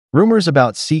Rumors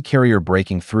about SiCarrier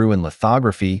breaking through in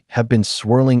lithography have been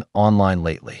swirling online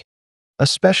lately,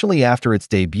 especially after its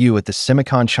debut at the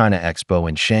Semicon China Expo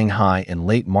in Shanghai in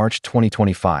late March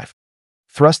 2025,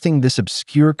 thrusting this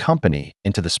obscure company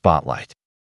into the spotlight.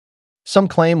 Some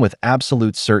claim with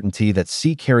absolute certainty that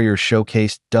SiCarrier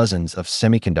showcased dozens of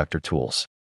semiconductor tools,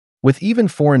 with even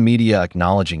foreign media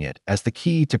acknowledging it as the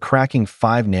key to cracking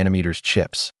 5nm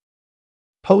chips.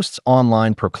 Posts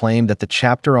online proclaim that the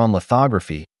chapter on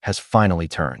lithography has finally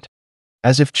turned,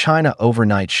 as if China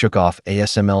overnight shook off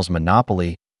ASML's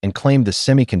monopoly and claimed the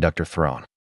semiconductor throne.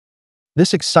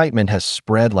 This excitement has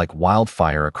spread like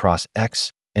wildfire across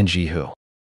X and Zhihu,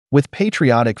 with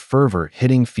patriotic fervor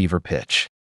hitting fever pitch,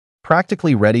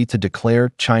 practically ready to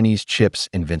declare Chinese chips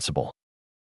invincible.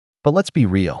 But let's be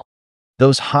real.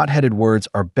 Those hot-headed words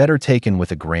are better taken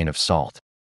with a grain of salt,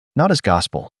 not as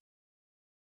gospel.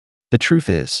 The truth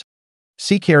is,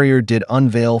 SiCarrier did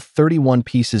unveil 31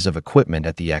 pieces of equipment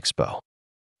at the expo,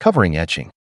 covering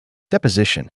etching,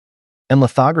 deposition, and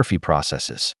lithography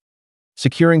processes,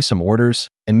 securing some orders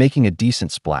and making a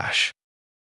decent splash.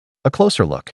 A closer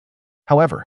look,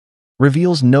 however,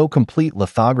 reveals no complete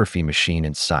lithography machine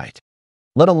in sight,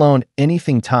 let alone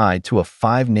anything tied to a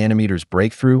 5nm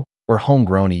breakthrough or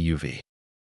homegrown EUV.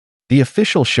 The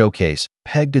official showcase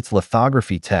pegged its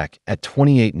lithography tech at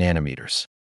 28nm,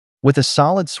 with a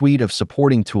solid suite of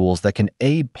supporting tools that can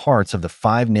aid parts of the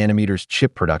 5nm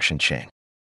chip production chain.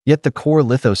 Yet the core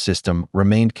litho system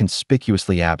remained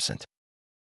conspicuously absent.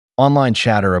 Online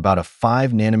chatter about a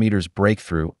 5nm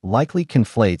breakthrough likely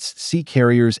conflates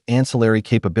SiCarrier's ancillary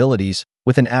capabilities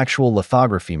with an actual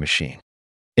lithography machine,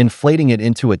 inflating it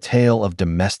into a tale of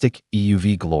domestic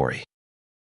EUV glory.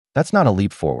 That's not a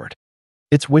leap forward.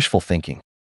 It's wishful thinking.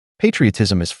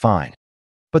 Patriotism is fine,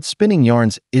 but spinning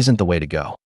yarns isn't the way to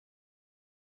go.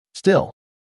 Still,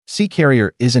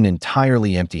 SiCarrier isn't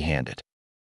entirely empty-handed.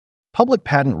 Public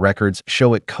patent records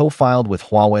show it co-filed with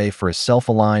Huawei for a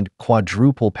self-aligned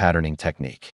quadruple patterning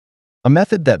technique, a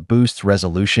method that boosts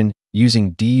resolution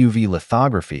using DUV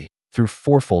lithography through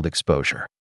fourfold exposure.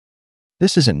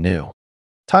 This isn't new.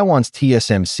 Taiwan's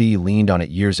TSMC leaned on it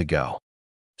years ago,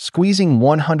 squeezing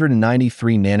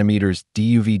 193nm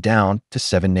DUV down to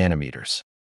 7nm,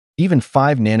 even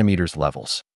 5nm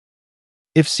levels.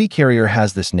 If SiCarrier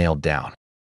has this nailed down,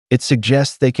 it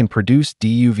suggests they can produce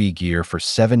DUV gear for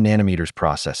 7nm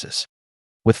processes,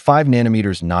 with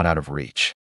 5nm not out of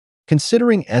reach,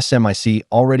 considering SMIC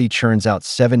already churns out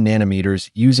 7nm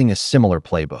using a similar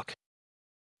playbook.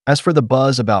 As for the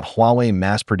buzz about Huawei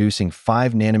mass-producing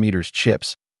 5nm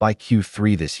chips by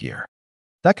Q3 this year,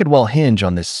 that could well hinge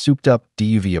on this souped-up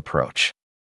DUV approach.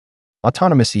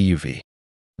 Autonomous EUV,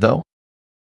 though?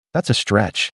 That's a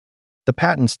stretch. The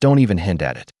patents don't even hint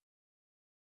at it.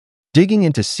 Digging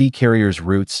into SiCarrier's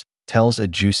roots tells a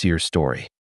juicier story.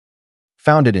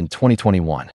 Founded in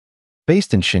 2021,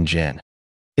 based in Shenzhen,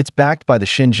 it's backed by the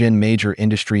Shenzhen Major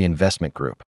Industry Investment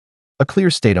Group, a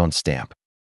clear state-owned stamp.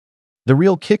 The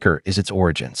real kicker is its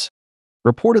origins,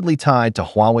 reportedly tied to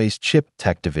Huawei's chip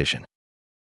tech division.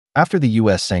 After the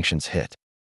US sanctions hit,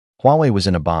 Huawei was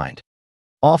in a bind,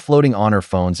 offloading Honor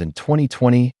phones in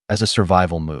 2020 as a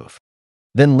survival move,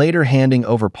 then later handing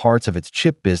over parts of its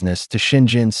chip business to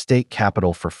Shenzhen state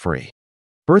capital for free,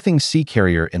 birthing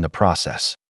SiCarrier in the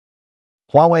process.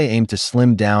 Huawei aimed to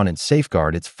slim down and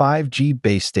safeguard its 5G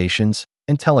base stations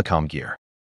and telecom gear,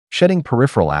 shedding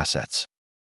peripheral assets.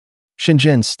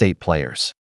 Shenzhen's state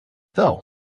players, though,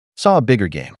 saw a bigger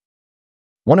game.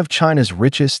 One of China's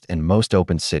richest and most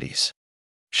open cities,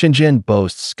 Shenzhen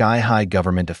boasts sky-high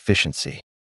government efficiency,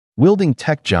 wielding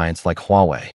tech giants like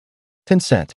Huawei,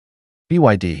 Tencent,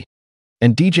 BYD,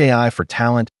 and DJI for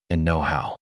talent and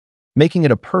know-how, making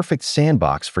it a perfect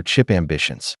sandbox for chip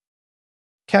ambitions.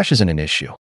 Cash isn't an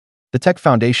issue. The tech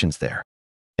foundation's there,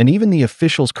 and even the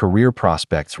officials' career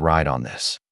prospects ride on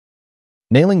this.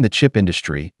 Nailing the chip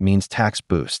industry means tax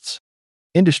boosts,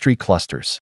 industry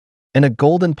clusters, and a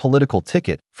golden political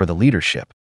ticket for the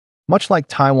leadership, much like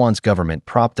Taiwan's government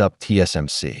propped up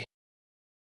TSMC.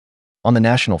 On the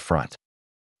national front,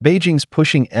 Beijing's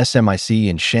pushing SMIC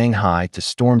in Shanghai to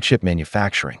storm chip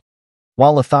manufacturing,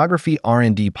 while lithography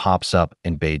R&D pops up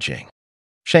in Beijing,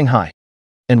 Shanghai,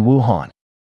 and Wuhan.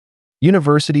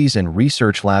 Universities and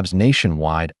research labs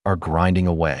nationwide are grinding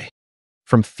away,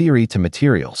 from theory to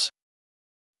materials.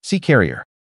 SiCarrier,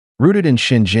 rooted in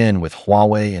Shenzhen with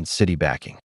Huawei and city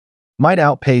backing, might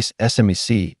outpace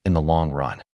SMIC in the long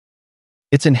run.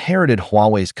 It's inherited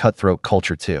Huawei's cutthroat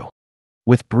culture too,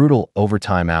 with brutal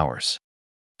overtime hours.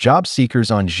 Job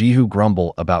seekers on Zhihu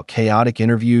grumble about chaotic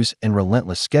interviews and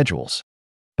relentless schedules.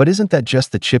 But isn't that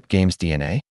just the chip game's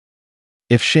DNA?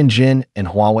 If Shenzhen and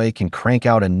Huawei can crank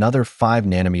out another 5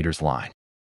 nanometers line,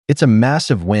 it's a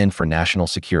massive win for national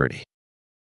security.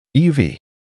 EUV,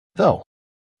 though,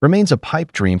 remains a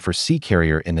pipe dream for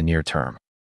SiCarrier in the near term.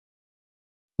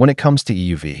 When it comes to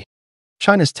EUV,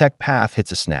 China's tech path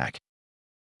hits a snag.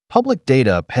 Public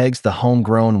data pegs the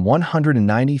homegrown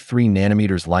 193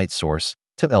 nanometers light source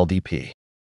to LDP,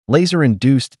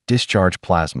 laser-induced discharge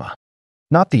plasma,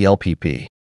 not the LPP,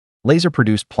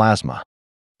 laser-produced plasma,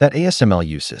 that ASML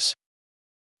uses.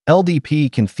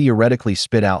 LDP can theoretically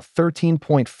spit out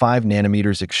 13.5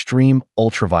 nanometers extreme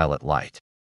ultraviolet light,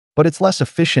 but it's less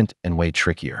efficient and way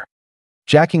trickier,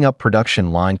 jacking up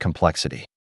production line complexity.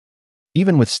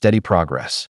 Even with steady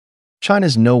progress,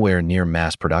 China's nowhere near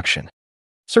mass production,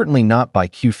 certainly not by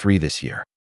Q3 this year.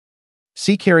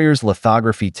 SiCarrier's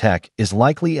lithography tech is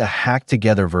likely a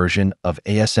hacked-together version of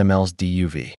ASML's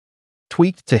DUV,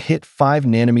 tweaked to hit 5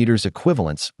 nanometers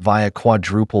equivalents via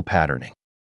quadruple patterning.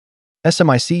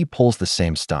 SMIC pulls the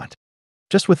same stunt,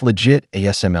 just with legit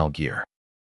ASML gear.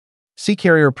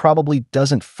 SiCarrier probably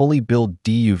doesn't fully build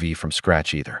DUV from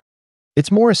scratch either.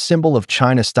 It's more a symbol of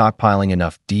China stockpiling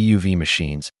enough DUV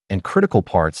machines and critical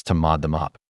parts to mod them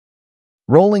up,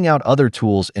 rolling out other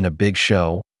tools in a big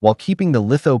show while keeping the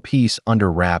litho piece under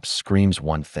wraps screams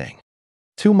one thing: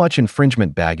 too much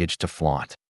infringement baggage to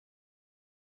flaunt.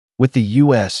 With the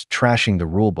US trashing the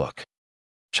rulebook,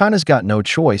 China's got no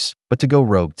choice but to go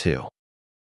rogue too.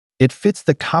 It fits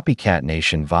the copycat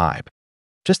nation vibe,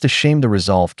 just a shame the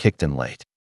resolve kicked in late.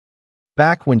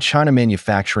 Back when China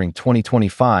manufacturing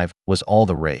 2025 was all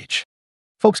the rage,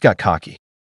 folks got cocky,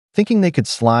 thinking they could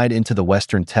slide into the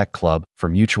Western tech club for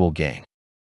mutual gain.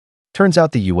 Turns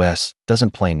out the US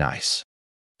doesn't play nice,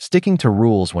 sticking to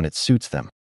rules when it suits them,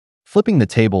 flipping the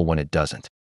table when it doesn't,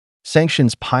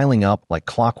 sanctions piling up like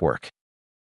clockwork.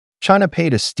 China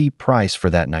paid a steep price for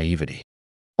that naivety,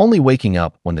 only waking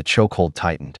up when the chokehold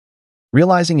tightened,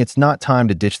 realizing it's not time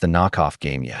to ditch the knockoff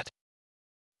game yet.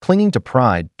 Clinging to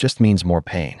pride just means more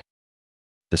pain.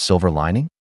 The silver lining?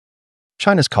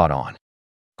 China's caught on.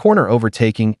 Corner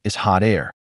overtaking is hot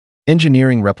air.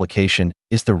 Engineering replication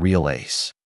is the real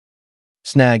ace.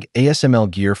 Snag ASML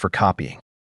gear for copying.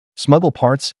 Smuggle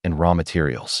parts and raw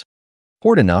materials.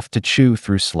 Hoard enough to chew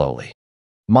through slowly.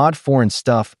 Mod foreign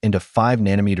stuff into 5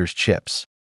 nanometers chips.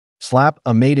 Slap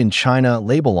a Made in China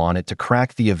label on it to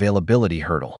crack the availability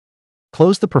hurdle.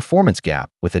 Close the performance gap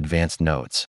with advanced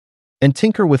nodes. And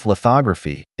tinker with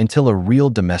lithography until a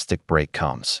real domestic break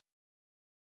comes.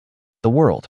 The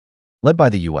world, led by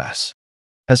the US,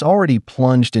 has already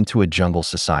plunged into a jungle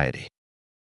society.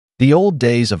 The old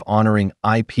days of honoring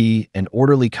IP and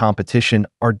orderly competition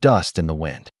are dust in the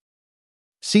wind.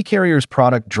 SiCarrier's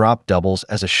product drop doubles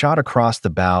as a shot across the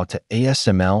bow to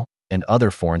ASML and other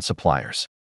foreign suppliers.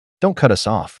 Don't cut us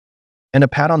off. And a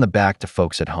pat on the back to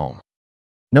folks at home.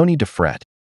 No need to fret.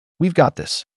 We've got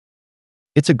this.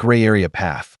 It's a gray area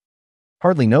path.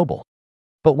 Hardly noble.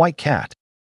 But white cat,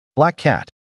 black cat,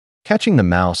 catching the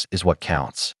mouse is what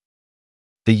counts.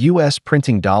 The US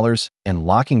printing dollars and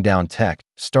locking down tech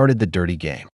started the dirty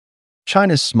game.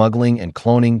 China's smuggling and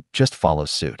cloning just follow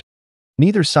suit.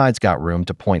 Neither side's got room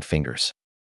to point fingers.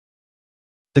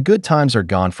 The good times are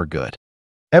gone for good.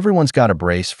 Everyone's got a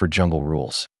brace for jungle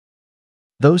rules.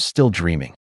 Those still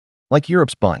dreaming, like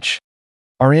Europe's bunch,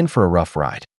 are in for a rough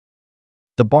ride.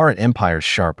 The bar at Empire's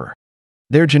sharper.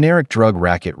 Their generic drug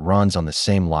racket runs on the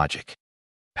same logic.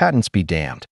 Patents be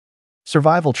damned.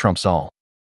 Survival trumps all.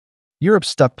 Europe's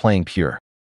stuck playing pure.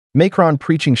 Macron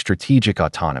preaching strategic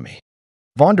autonomy.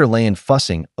 Von der Leyen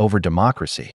fussing over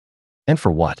democracy. And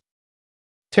for what?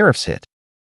 Tariffs hit.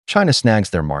 China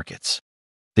snags their markets.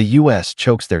 The US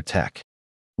chokes their tech,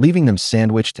 leaving them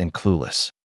sandwiched and clueless.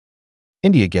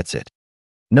 India gets it.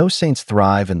 No saints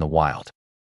thrive in the wild.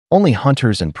 Only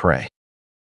hunters and prey.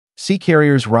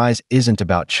 SiCarrier's rise isn't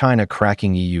about China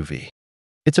cracking EUV.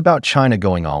 It's about China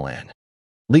going all in,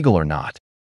 legal or not,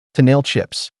 to nail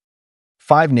chips.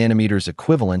 5 nanometers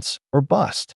equivalents or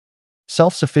bust.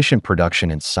 Self-sufficient production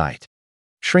in sight.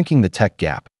 Shrinking the tech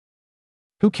gap.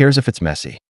 Who cares if it's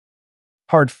messy?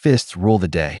 Hard fists rule the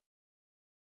day.